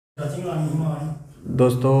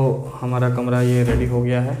दोस्तों हमारा कमरा ये रेडी हो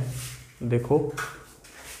गया है, देखो।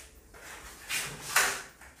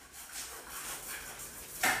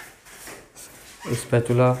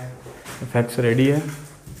 स्पैचुला इफेक्ट्स रेडी है।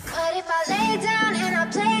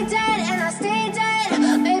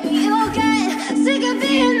 हमने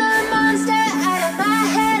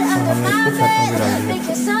इसको छत में डाल दिया।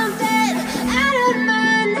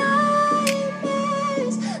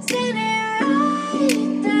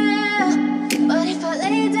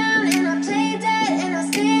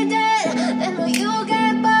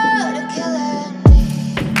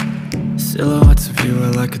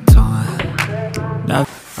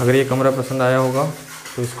 अगर ये कमरा पसंद आया होगा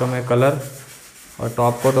तो इसका मैं कलर और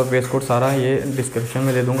टॉप कोट और बेस कोट सारा ये डिस्क्रिप्शन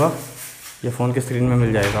में दे दूंगा, ये फ़ोन की स्क्रीन में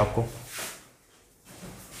मिल जाएगा आपको।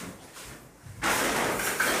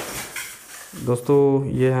 दोस्तों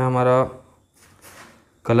ये है हमारा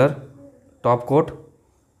कलर टॉप कोट,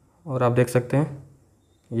 और आप देख सकते हैं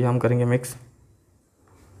ये हम करेंगे मिक्स।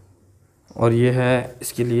 और ये है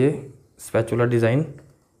इसके लिए स्पैचुला डिज़ाइन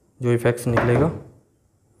जो इफ़ेक्ट्स निकलेगा,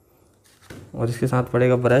 और इसके साथ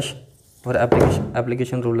पड़ेगा ब्रश और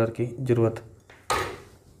एप्लीकेशन रोलर की ज़रूरत।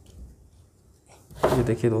 ये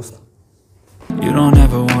देखिए दोस्त। You don't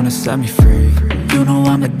ever wanna set me free. You know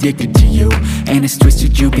I'm addicted to you, and it's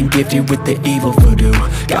twisted. You've been gifted with the evil voodoo.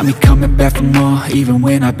 Got me coming back for more, even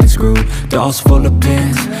when I've been screwed. Dolls full of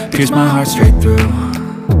pins, pierce my heart straight through.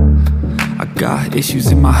 I got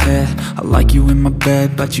issues in my head. I like you in my bed,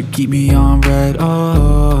 but you keep me on red.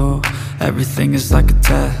 Oh, everything is like a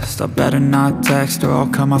test. I better not text or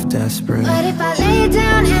I'll come off desperate. But if I lay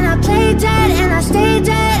down and I play dead and I stay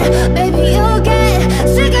dead, baby you'll get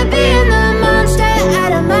sick of being the monster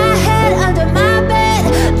out of my head, under my bed,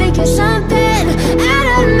 thinking something out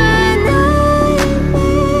of my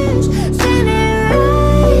nightmares, standing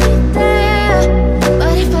right there.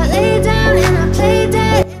 But if I lay down and I play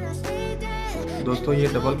dead and I stay dead. दोस्तों ये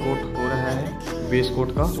double coat हो रहा है base coat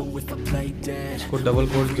का, इसको double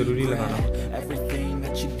coat जरूरी लगाना।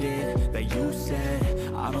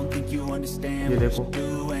 ये देखो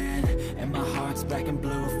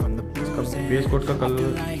इसका बेस कोट का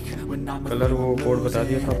कलर वो कोड बता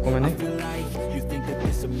दिया था आपको मैंने।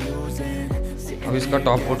 अब इसका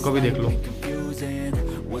टॉप कोट को भी देख लो।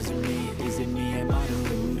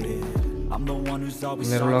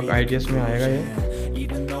 नेरोलॉक आइडियाज में आएगा ये,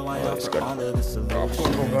 और इसका टॉप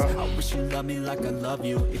कोट होगा।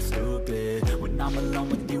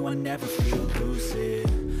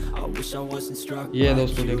 ये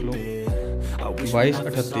दोस्तों देख लो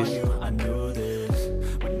 2238।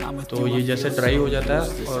 तो ये जैसे ड्राई हो जाता है,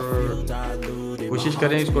 और कोशिश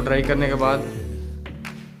करें इसको ड्राई करने के बाद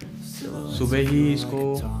सुबह ही इसको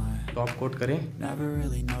टॉप कोट करें,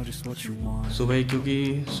 सुबह ही,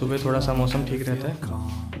 क्योंकि सुबह थोड़ा सा मौसम ठीक रहता है।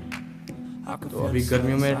 तो अभी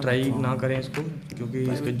गर्मियों में ट्राई ना करें इसको, क्योंकि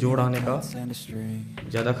इसके जोड़ आने का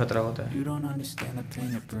ज़्यादा खतरा होता है।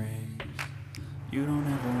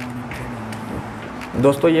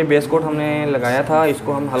 दोस्तों ये बेस कोट हमने लगाया था,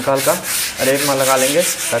 इसको हम हल्का हल्का रेत में लगा लेंगे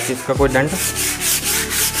ताकि इसका कोई डंट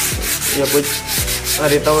या कुछ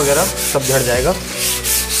रेता वगैरह सब झड़ जाएगा।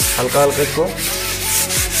 हल्का हल्का इसको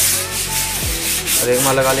रेत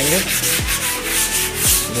में लगा लेंगे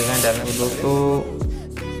डिज़ाइन डालने में। दोस्तों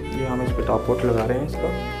ये हम इस पर टॉप कोट लगा रहे हैं इसका।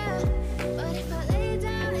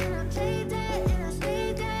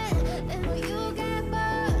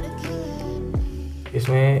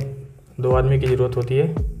 इसमें 2 आदमी की ज़रूरत होती है,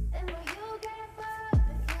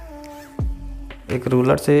 एक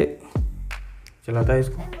रूलर से चलाता है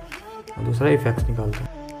इसको और दूसरा इफेक्ट्स निकालता है।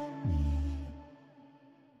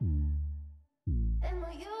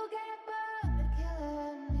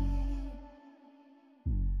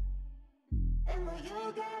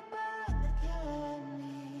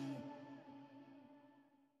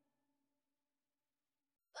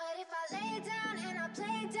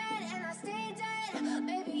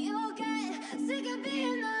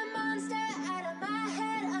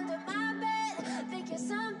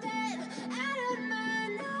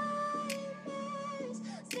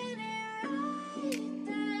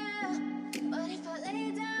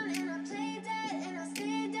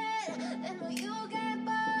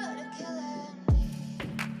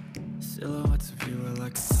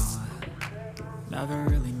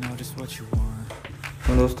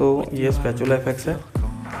 तो दोस्तों ये स्पैचुला इफेक्ट्स है,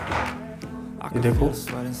 ये देखो।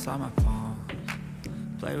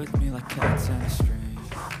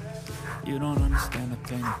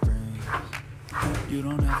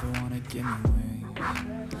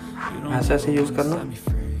 ऐसे ऐसे यूज़ करना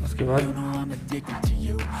उसके बाद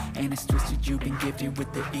And it's twisted, you've been gifted with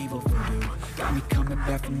the evil voodoo. Got me coming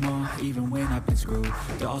back for more, even when I've been screwed.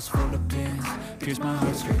 Dolls full of pins, pierce my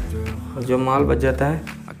heart straight through. और जो माल बच जाता है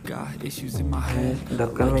I got issues in my head,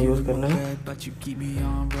 ढक्कन में use करना है। but you keep me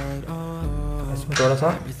on red. Oh, इसमें थोड़ा सा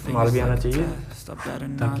माल भी आना चाहिए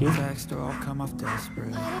ताकि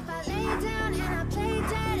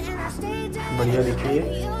बढ़िया दिखे।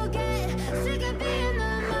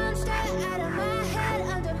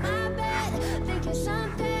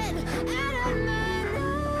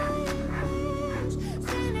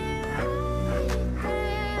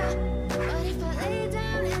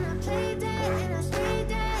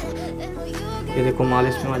 ये देखो माल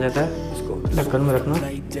इसमें आ जाता है, इसको ढक्कन में रखना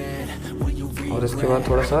और इसके बाद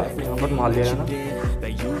थोड़ा सा यहाँ पर माल ले लेना।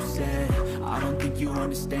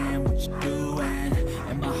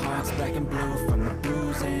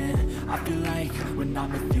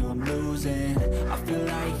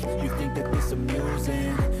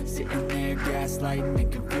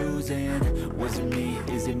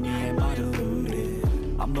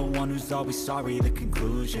 I'm the one who's always sorry, the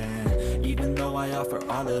conclusion. Even though I offer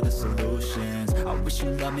all of the solutions, I wish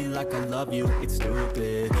you loved me like I love you, it's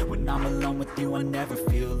stupid. When I'm alone with you, I never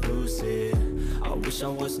feel lucid. I wish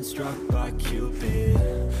I wasn't struck by Cupid.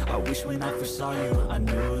 I wish when I first saw you, I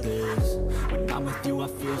knew this. When I'm with you, I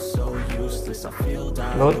feel so useless. I feel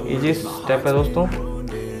diluted. बहुत easy step है दोस्तों,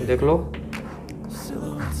 देख लो।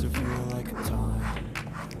 Silhouettes of you are like a taunt.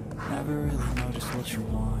 Never really know just what you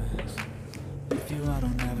want. With you I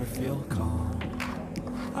don't ever feel calm.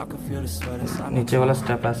 I can feel the sweat inside. नीचे वाला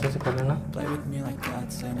step ऐसे से कर लेना। Play with me like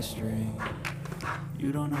cats and a string. You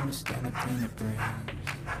don't understand the pain it brings.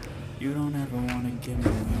 You don't ever wanna give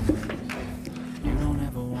me wings. You don't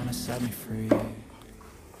ever wanna set me free.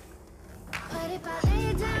 But if I lay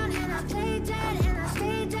down and I play dead and I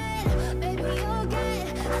stay dead, baby you'll get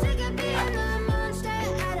sick of being the monster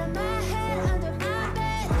out of my head, under my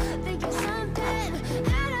bed, thinking something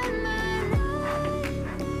out of my nose.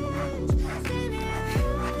 Seen it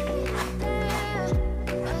right there.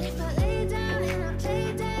 But if I lay down and I play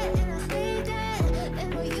dead and I stay dead, then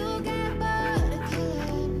will you get bored of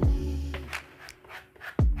killing me?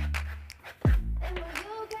 Then will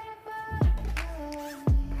you get bored of killing me?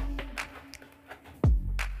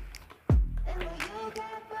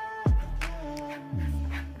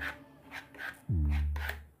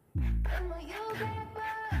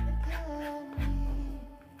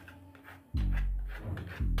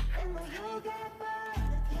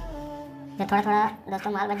 जो थोड़ा थोड़ा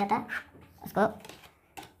दोस्तों माल बच जाता है उसको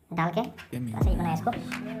डाल के ऐसे ही बनाया इसको।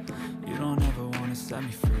 You don't ever wanna set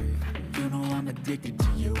me free. You know I'm addicted to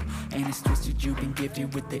you, and it's twisted. You've been gifted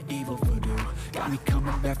with the evil voodoo. Got me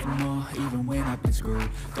coming back for more, even when I've been screwed.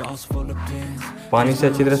 Dolls full of pins. पानी से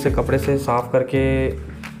अच्छी तरह से कपड़े से साफ करके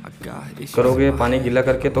करोगे, पानी गीला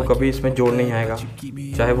करके, तो कभी इसमें जोड़ नहीं आएगा।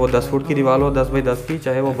 चाहे वो 10 फुट की दीवार हो, 10 बाई 10 की,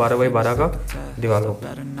 चाहे वो 12 बाई 12 का दीवार हो।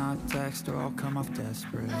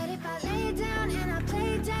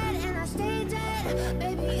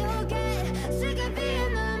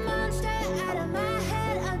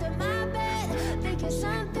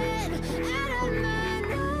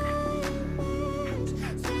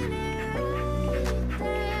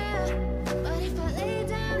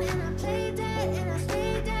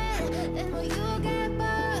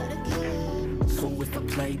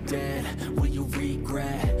 Play dead, will you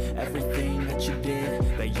regret everything that you did,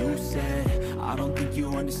 that you said? I don't think you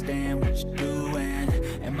understand what you're doing,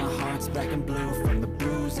 and my heart's black and blue from the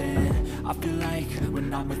bruising. I feel like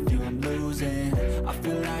when I'm with you I'm losing. I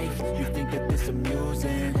feel like you think that this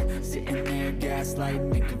amusing, sitting there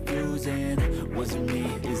gaslighting and confusing. Was it me,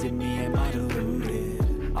 is it me, am I deluded?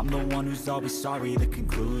 I'm the one who's always sorry, the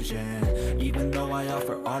conclusion. Even though I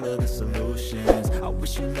offer all of the solutions, I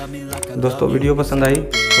wish you loved me like I love you. दोस्तों video पसंद आई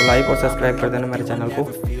तो like और subscribe कर देना मेरे channel को।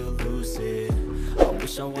 I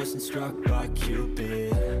wish I wasn't struck by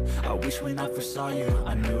Cupid. I wish when I first saw you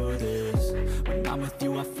I knew this. When I'm with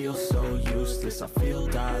you I feel so useless. I feel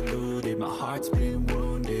diluted, my heart's been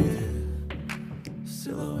wounded.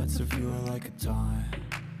 Silhouettes of you are like a taunt.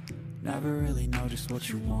 Never really know just what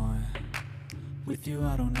you want. With you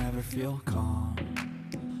I don't ever feel calm.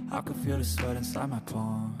 I can feel the sweat inside my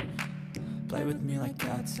palms. Play with me like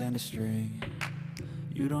cats and a string.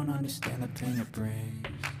 You don't understand the pain it brings.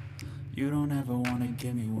 You don't ever wanna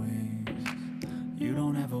give me wings. You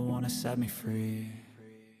don't ever wanna set me free.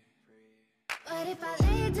 But if I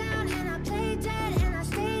lay down and I play dead and I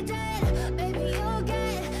stay dead, baby you'll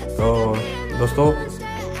get. तो दोस्तों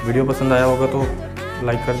video पसंद आया होगा तो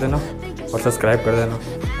like कर देना और subscribe कर देना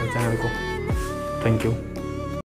मेरे चैनल को। Thank you.